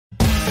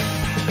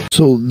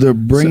So they're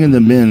bringing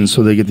them in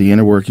so they get the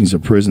inner workings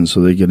of prison,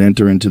 so they can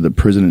enter into the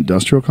prison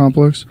industrial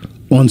complex?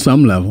 On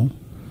some level,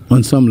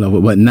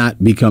 but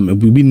not become.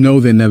 We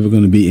know they're never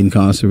going to be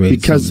incarcerated.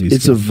 Because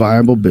it's a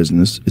viable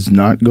business. It's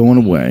not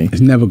going away.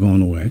 It's never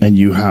going away. And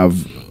you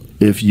have,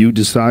 if you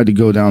decide to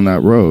go down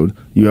that road,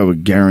 you have a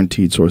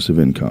guaranteed source of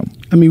income.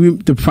 I mean,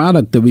 the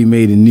product that we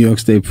made in New York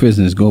State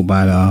prisons go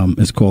by,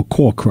 it's called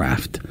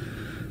Corecraft.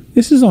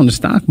 This is on the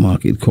stock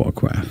market,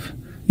 Corecraft.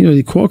 You know,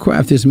 the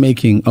Corecraft is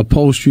making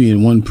upholstery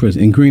in one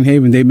prison. In Green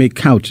Haven, they make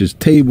couches,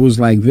 tables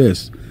like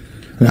this.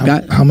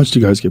 How much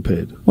do you guys get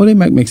paid? Well, they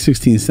might make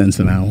 16 cents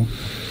an hour,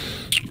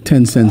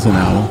 10 cents an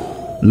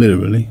hour,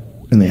 literally.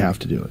 And they have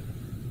to do it.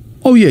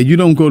 Oh, yeah, you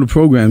don't go to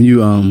program, you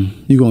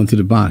go into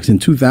the box. In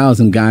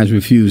 2000, guys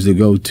refused to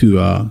go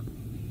to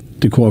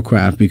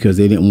Corecraft because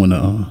they didn't want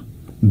to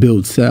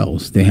build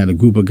cells. They had a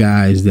group of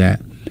guys that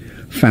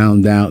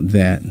found out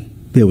that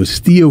there was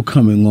steel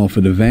coming off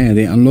of the van.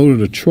 They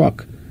unloaded a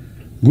truck.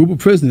 Group of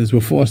prisoners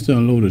were forced to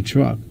unload a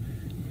truck,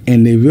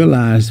 and they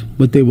realized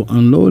what they were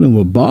unloading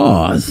were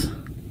bars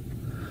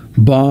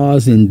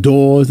and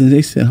doors, and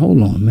they said,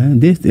 hold on, man,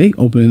 they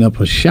opening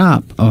up a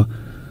shop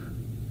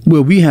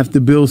where we have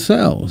to build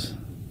cells.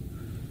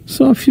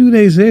 So a few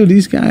days later,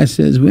 these guys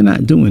says, we're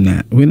not doing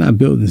that. We're not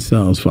building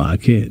cells for our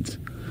kids.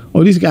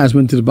 Oh, these guys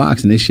went to the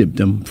box and they shipped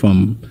them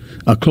from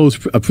a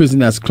prison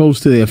that's close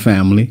to their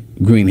family,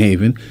 Green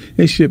Haven.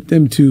 They shipped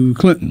them to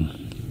Clinton.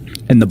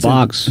 And the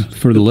box,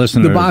 for the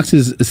listener, the box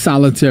is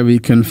solitary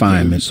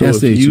confinement. So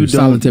that's if you don't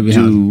solitary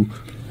do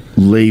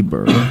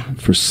labor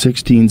for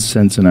 16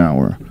 cents an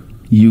hour,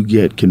 you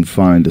get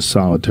confined to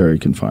solitary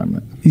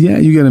confinement. Yeah,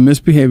 you get a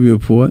misbehavior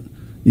report.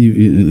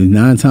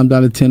 9 times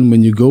out of 10,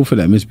 when you go for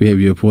that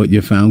misbehavior report,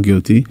 you're found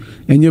guilty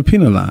and you're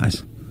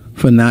penalized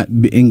for not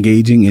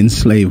engaging in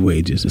slave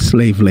wages,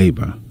 slave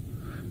labor.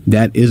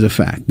 That is a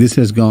fact. This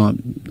has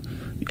gone.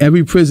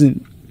 Every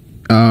prison.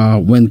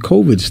 When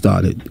COVID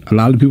started, a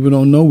lot of people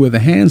don't know where the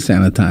hand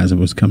sanitizer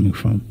was coming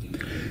from.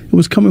 It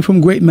was coming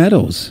from Great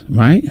Meadows,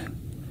 right?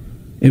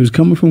 It was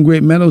coming from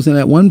Great Meadows, and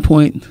at one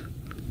point,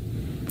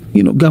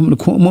 you know, Governor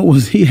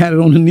Cuomo he had it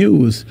on the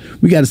news.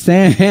 We got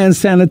a hand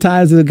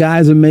sanitizer the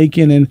guys are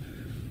making, and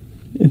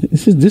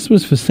this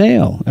was for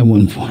sale at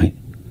one point.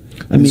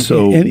 I mean,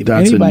 so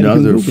that's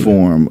another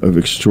form of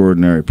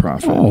extraordinary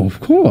profit. Oh, of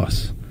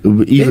course.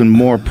 Even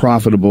more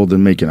profitable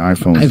than making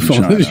iPhones in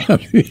China,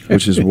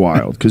 which is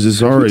wild because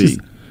it's already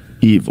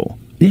evil.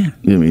 Yeah,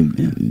 I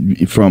mean,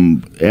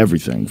 from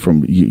everything.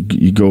 From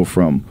you go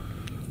from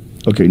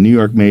New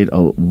York made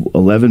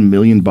 11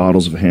 million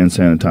bottles of hand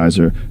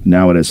sanitizer.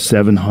 Now it has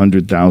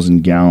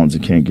 700,000 gallons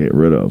it can't get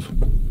rid of.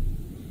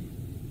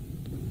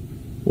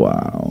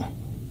 Wow.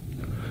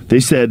 They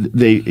said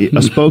a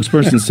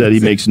spokesperson said he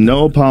makes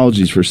no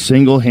apologies for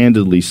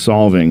single-handedly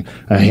solving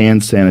a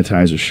hand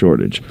sanitizer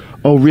shortage.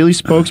 Oh, really,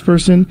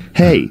 spokesperson?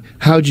 Hey,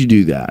 how'd you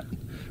do that?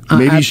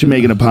 Maybe you should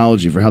make an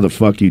apology for how the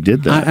fuck you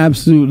did that. I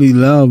absolutely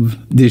love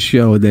this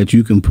show that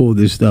you can pull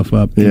this stuff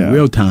up in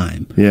real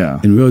time. Yeah.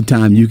 In real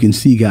time, you can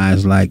see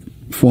guys like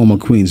former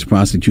Queens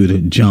prosecutor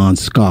John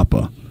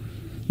Scarpa.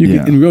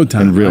 In real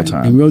time. In real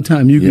time. In real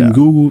time, you can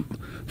Google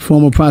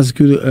former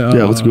prosecutor.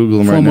 Let's Google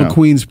him right now. Former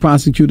Queens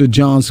prosecutor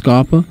John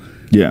Scarpa.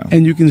 Yeah.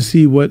 And you can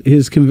see what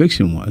his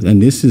conviction was.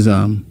 And this is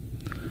a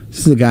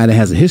guy that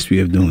has a history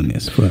of doing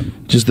this for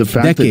just the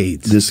fact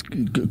decades. That this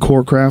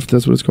Corecraft,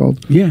 that's what it's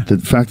called? Yeah. The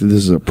fact that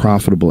this is a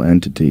profitable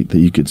entity that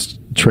you could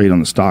trade on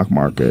the stock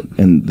market,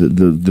 and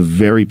the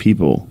very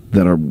people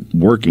that are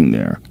working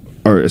there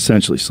are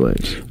essentially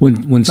slaves.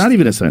 Not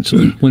even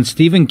essentially. When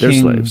Stephen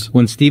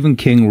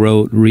King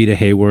wrote Rita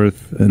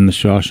Hayworth and the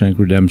Shawshank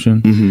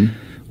Redemption,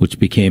 which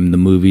became the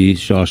movie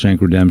Shawshank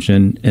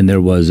Redemption, and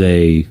there was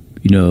the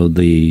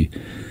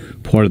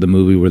part of the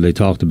movie where they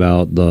talked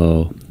about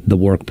the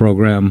work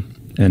program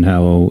and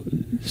how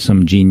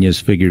some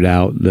genius figured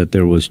out that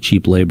there was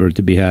cheap labor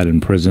to be had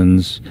in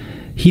prisons.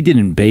 He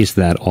didn't base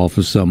that off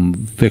of some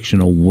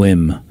fictional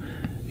whim,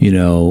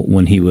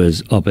 when he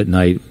was up at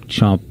night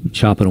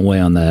chopping away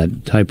on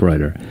that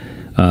typewriter.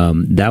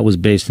 That was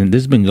based in,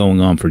 this has been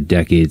going on for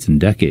decades and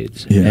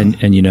decades. Yeah. And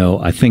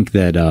I think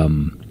that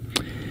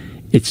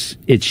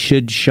it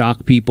should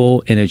shock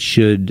people, and it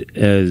should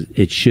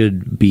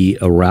be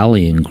a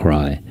rallying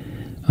cry.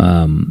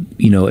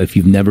 If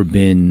you've never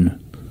been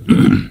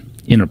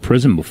in a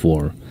prison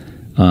before,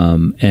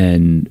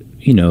 and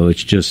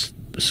it's just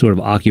sort of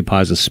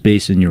occupies a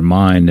space in your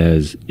mind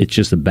as it's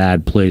just a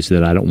bad place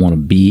that I don't want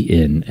to be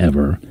in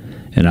ever,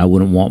 and I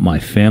wouldn't want my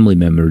family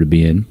member to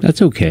be in.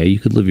 That's okay. You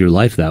could live your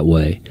life that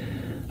way.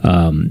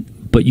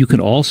 But you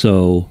can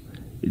also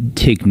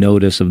take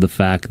notice of the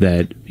fact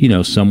that,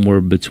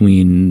 somewhere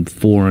between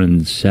 4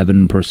 and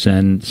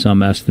 7%,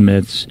 some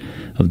estimates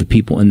of the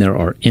people in there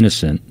are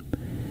innocent.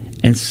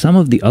 And some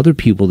of the other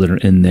people that are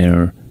in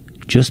there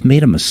just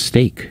made a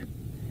mistake.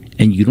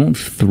 And you don't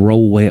throw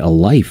away a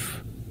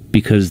life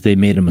because they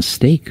made a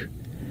mistake.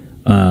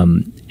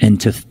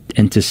 And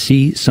to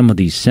see some of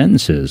these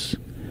sentences,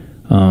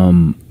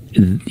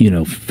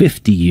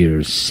 50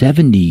 years,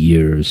 70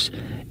 years,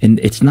 and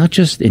it's not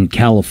just in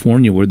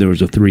California where there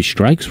was a 3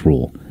 strikes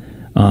rule.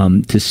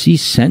 To see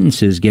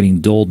sentences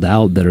getting doled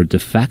out that are de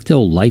facto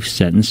life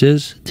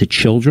sentences to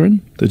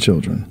children. The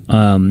children.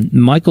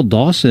 Michael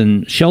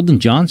Dawson, Sheldon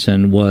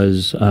Johnson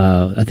was,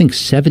 I think,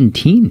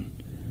 17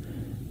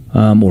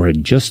 or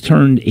had just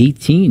turned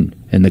 18.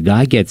 And the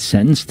guy gets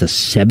sentenced to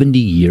 70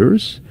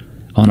 years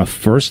on a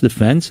first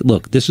offense.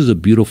 Look, this is a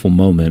beautiful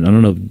moment. I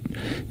don't know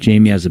if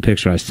Jamie has a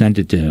picture. I sent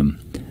it to him.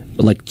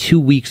 But like 2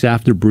 weeks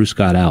after Bruce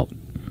got out,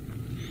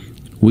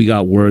 we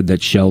got word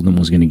that Sheldon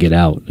was going to get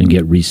out and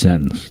get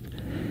resentenced.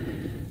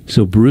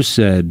 So Bruce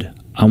said,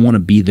 I want to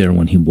be there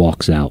when he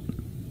walks out.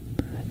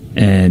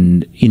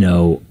 And, you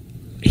know,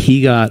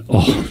 he got,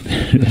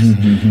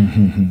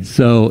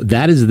 so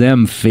that is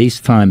them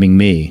FaceTiming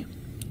me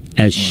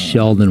as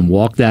Sheldon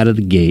walked out of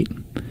the gate.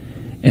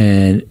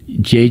 And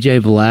J.J.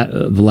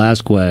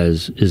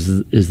 Velasquez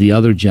is the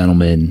other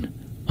gentleman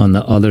on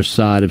the other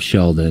side of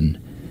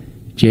Sheldon.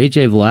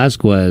 J.J.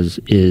 Velasquez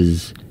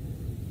is,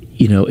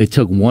 you know, it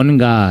took one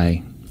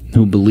guy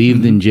who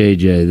believed in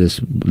JJ,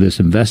 this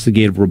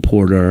investigative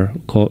reporter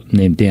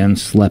named Dan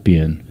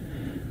Slepian,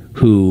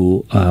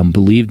 who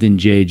believed in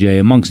JJ,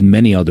 amongst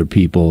many other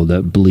people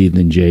that believed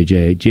in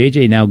JJ.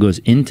 JJ now goes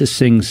into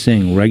Sing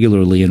Sing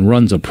regularly and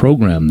runs a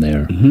program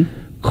there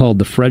called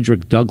the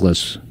Frederick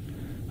Douglass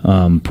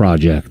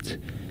Project.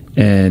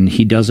 And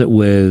he does it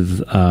with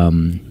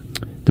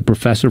the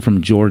professor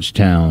from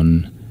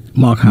Georgetown,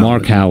 Mark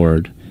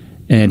Howard.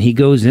 And he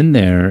goes in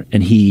there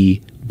and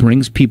he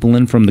brings people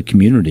in from the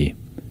community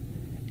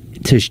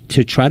to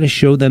try to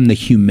show them the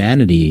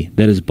humanity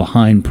that is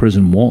behind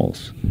prison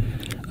walls.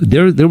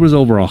 There was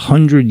over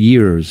 100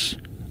 years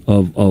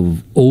of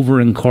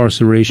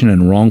over-incarceration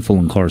and wrongful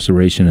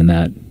incarceration in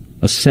that,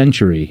 a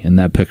century in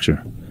that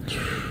picture.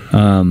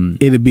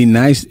 It'd be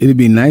nice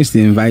to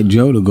invite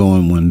Joe to go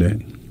in one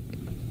day.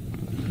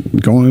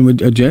 Go in with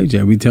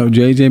JJ. We tell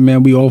JJ,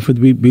 man,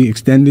 we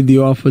extended the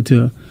offer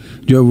to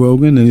Joe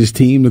Rogan and his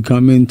team to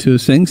come into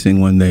Sing Sing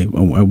one day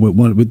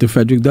with the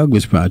Frederick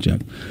Douglass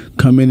Project.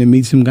 Come in and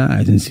meet some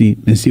guys and see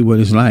what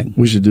it's like.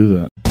 We should do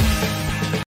that.